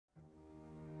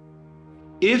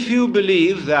If you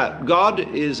believe that God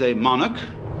is a monarch,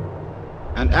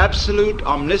 an absolute,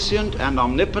 omniscient, and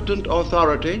omnipotent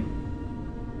authority,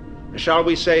 shall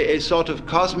we say a sort of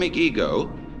cosmic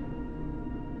ego,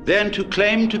 then to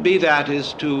claim to be that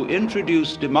is to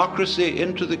introduce democracy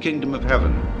into the kingdom of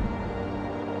heaven,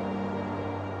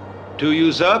 to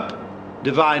usurp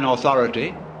divine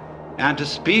authority, and to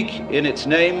speak in its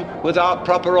name without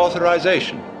proper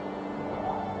authorization.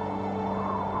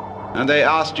 And they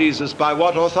asked Jesus, by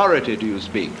what authority do you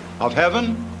speak? Of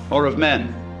heaven or of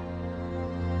men?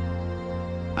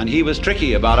 And he was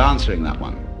tricky about answering that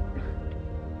one.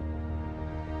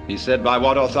 He said, by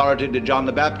what authority did John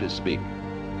the Baptist speak?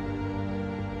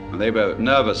 And they were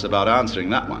nervous about answering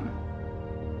that one.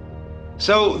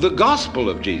 So the gospel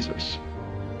of Jesus,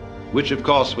 which of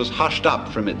course was hushed up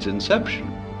from its inception,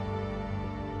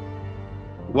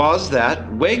 was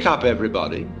that wake up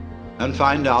everybody and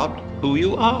find out who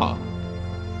you are.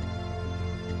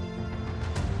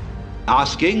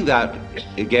 Asking that,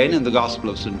 again in the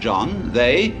Gospel of St. John,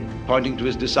 they, pointing to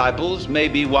his disciples, may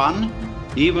be one,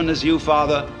 even as you,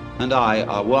 Father, and I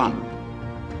are one.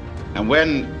 And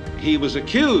when he was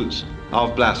accused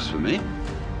of blasphemy,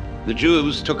 the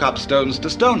Jews took up stones to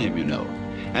stone him, you know.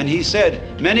 And he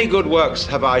said, many good works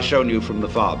have I shown you from the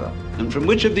Father, and from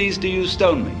which of these do you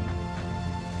stone me?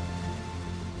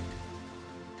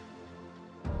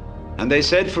 And they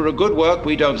said, for a good work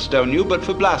we don't stone you, but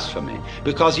for blasphemy,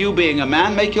 because you being a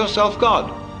man make yourself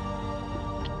God.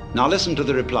 Now listen to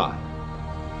the reply.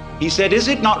 He said, is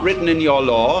it not written in your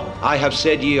law, I have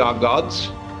said ye are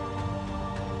gods?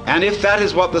 And if that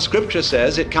is what the scripture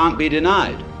says, it can't be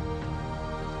denied.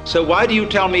 So why do you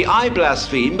tell me I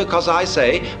blaspheme because I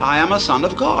say I am a son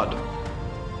of God?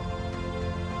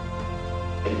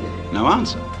 No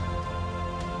answer.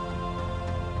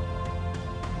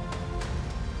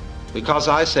 Because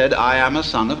I said I am a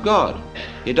son of God.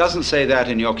 It doesn't say that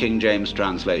in your King James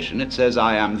translation. It says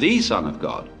I am the Son of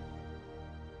God.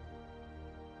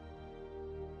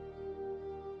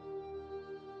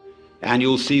 And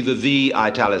you'll see the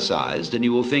italicized, and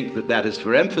you will think that that is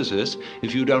for emphasis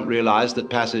if you don't realize that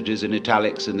passages in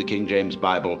italics in the King James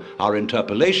Bible are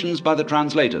interpolations by the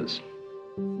translators.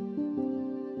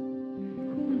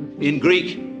 In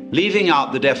Greek, leaving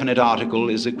out the definite article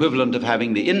is equivalent of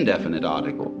having the indefinite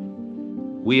article.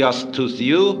 Weos to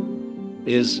theou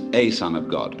is a son of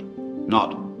God,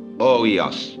 not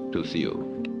oios to theou.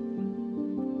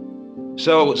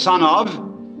 So son of,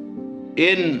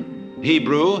 in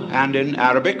Hebrew and in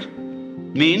Arabic,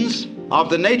 means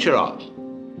of the nature of.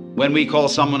 When we call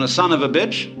someone a son of a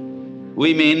bitch,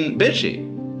 we mean bitchy.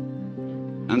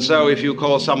 And so if you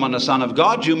call someone a son of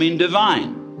God, you mean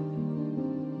divine,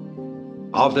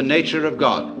 of the nature of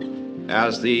God.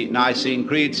 As the Nicene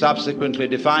Creed subsequently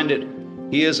defined it,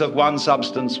 he is of one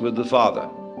substance with the Father.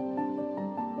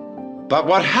 But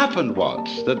what happened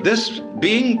was that this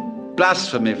being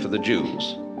blasphemy for the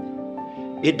Jews,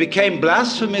 it became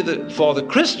blasphemy for the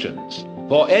Christians,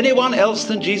 for anyone else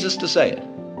than Jesus to say it.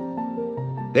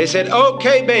 They said,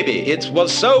 okay, baby, it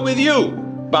was so with you,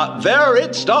 but there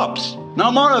it stops.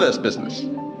 No more of this business.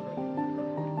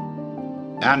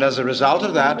 And as a result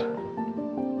of that,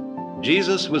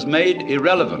 Jesus was made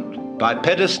irrelevant by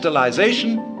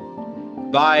pedestalization,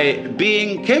 by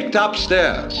being kicked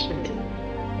upstairs.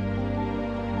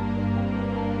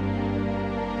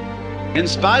 In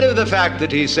spite of the fact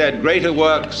that he said, greater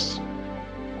works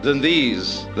than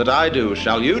these that I do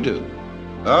shall you do.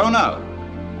 Oh no,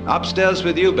 upstairs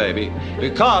with you, baby,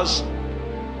 because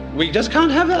we just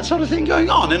can't have that sort of thing going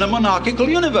on in a monarchical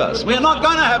universe. We're not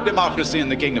going to have democracy in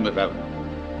the kingdom of heaven.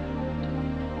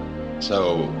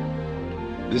 So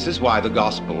this is why the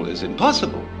gospel is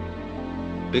impossible,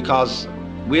 because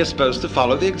we are supposed to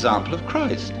follow the example of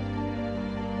Christ,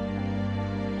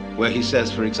 where he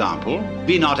says, for example,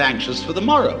 be not anxious for the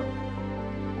morrow.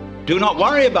 Do not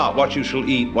worry about what you shall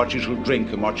eat, what you shall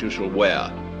drink, and what you shall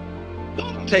wear.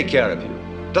 God will take care of you.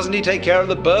 Doesn't he take care of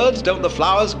the birds? Don't the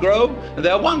flowers grow?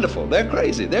 They're wonderful, they're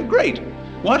crazy, they're great.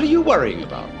 What are you worrying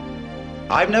about?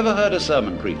 I've never heard a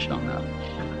sermon preached on that.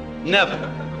 Never.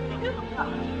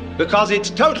 Because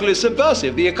it's totally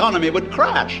subversive. The economy would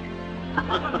crash.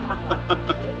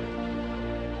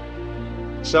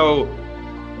 So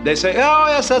they say, oh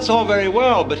yes, that's all very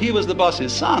well, but he was the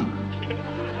boss's son.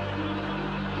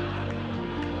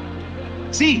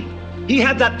 See, he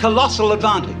had that colossal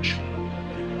advantage.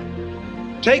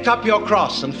 Take up your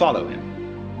cross and follow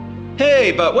him.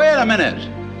 Hey, but wait a minute.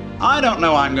 I don't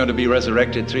know I'm going to be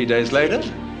resurrected 3 days later.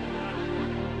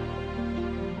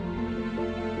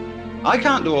 I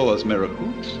can't do all those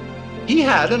miracles. He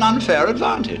had an unfair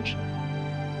advantage.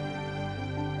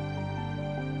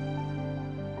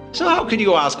 So how can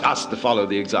you ask us to follow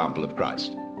the example of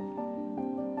Christ?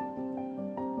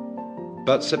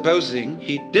 But supposing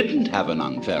he didn't have an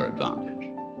unfair advantage.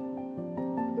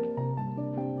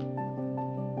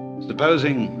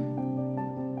 Supposing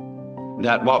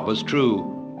that what was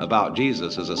true about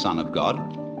Jesus as a Son of God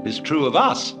is true of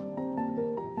us.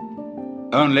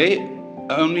 Only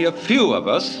a few of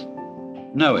us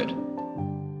know it.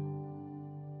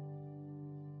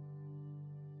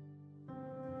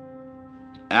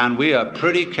 And we are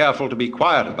pretty careful to be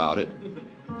quiet about it,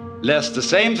 lest the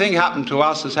same thing happen to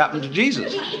us as happened to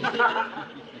Jesus.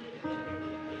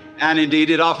 And indeed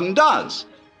it often does.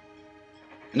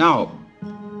 Now,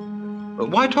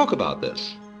 why talk about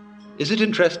this? Is it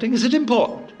interesting? Is it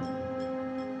important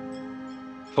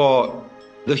for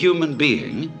the human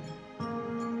being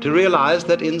to realize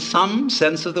that in some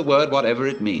sense of the word, whatever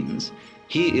it means,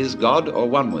 he is God or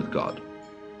one with God?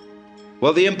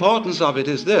 Well, the importance of it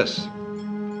is this: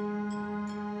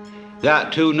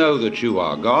 that to know that you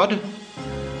are God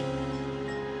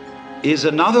is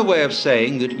another way of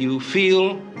saying that you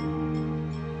feel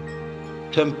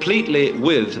completely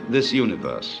with this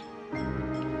universe.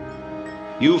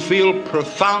 You feel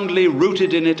profoundly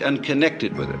rooted in it and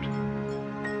connected with it.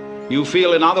 You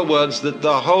feel, in other words, that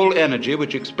the whole energy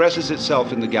which expresses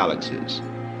itself in the galaxies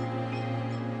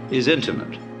is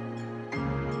intimate.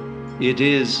 It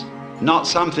is not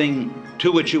something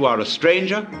to which you are a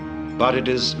stranger, but it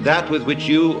is that with which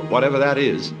you, whatever that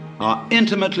is, are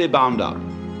intimately bound up.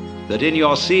 That in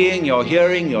your seeing, your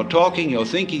hearing, your talking, your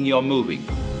thinking, your moving,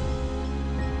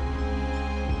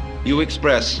 you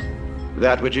express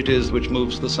that which it is which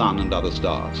moves the sun and other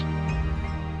stars.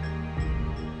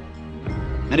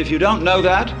 And if you don't know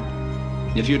that,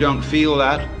 if you don't feel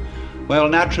that, well,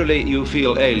 naturally you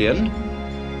feel alien,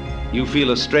 you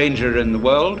feel a stranger in the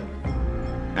world,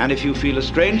 and if you feel a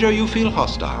stranger, you feel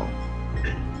hostile.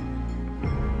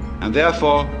 And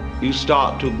therefore, you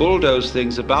start to bulldoze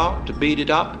things about, to beat it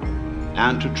up,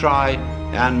 and to try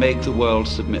and make the world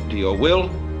submit to your will,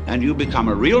 and you become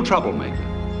a real troublemaker.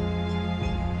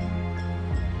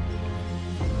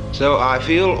 So I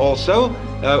feel also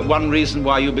one reason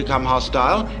why you become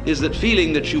hostile is that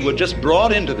feeling that you were just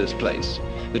brought into this place,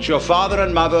 that your father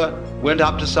and mother went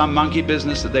up to some monkey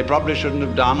business that they probably shouldn't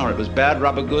have done, or it was bad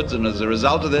rubber goods, and as a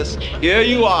result of this, here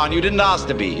you are, and you didn't ask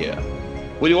to be here.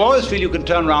 Well, you always feel you can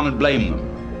turn around and blame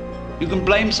them. You can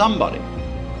blame somebody.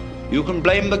 You can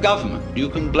blame the government. You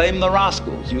can blame the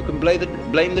rascals. You can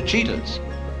blame the cheaters.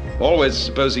 Always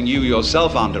supposing you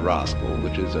yourself aren't a rascal,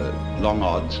 which is long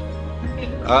odds.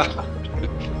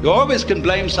 You always can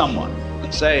blame someone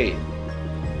and say,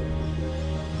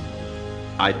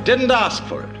 I didn't ask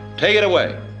for it. Take it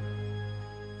away.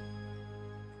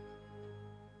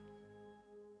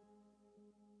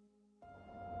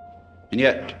 And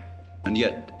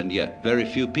yet, very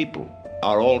few people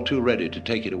are all too ready to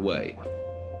take it away.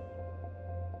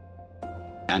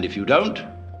 And if you don't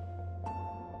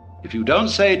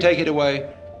say take it away,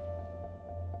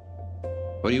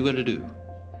 what are you going to do?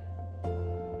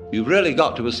 You've really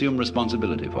got to assume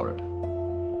responsibility for it.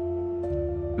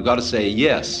 You've got to say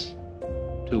yes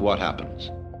to what happens.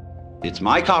 It's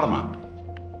my karma.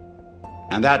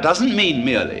 And that doesn't mean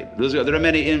merely, there are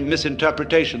many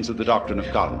misinterpretations of the doctrine of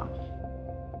karma.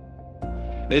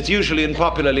 It's usually and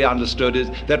popularly understood is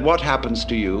that what happens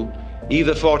to you,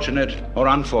 either fortunate or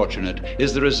unfortunate,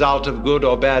 is the result of good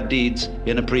or bad deeds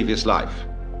in a previous life.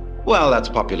 Well, that's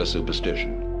popular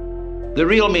superstition. The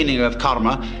real meaning of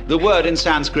karma, the word in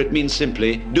Sanskrit means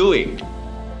simply doing.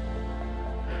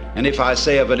 And if I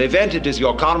say of an event it is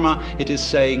your karma, it is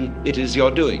saying it is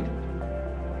your doing.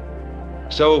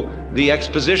 So the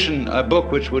exposition, a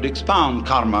book which would expound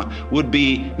karma, would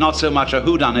be not so much a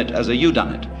whodunit as a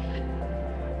youdunit.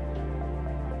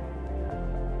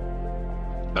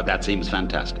 But that seems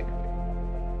fantastic.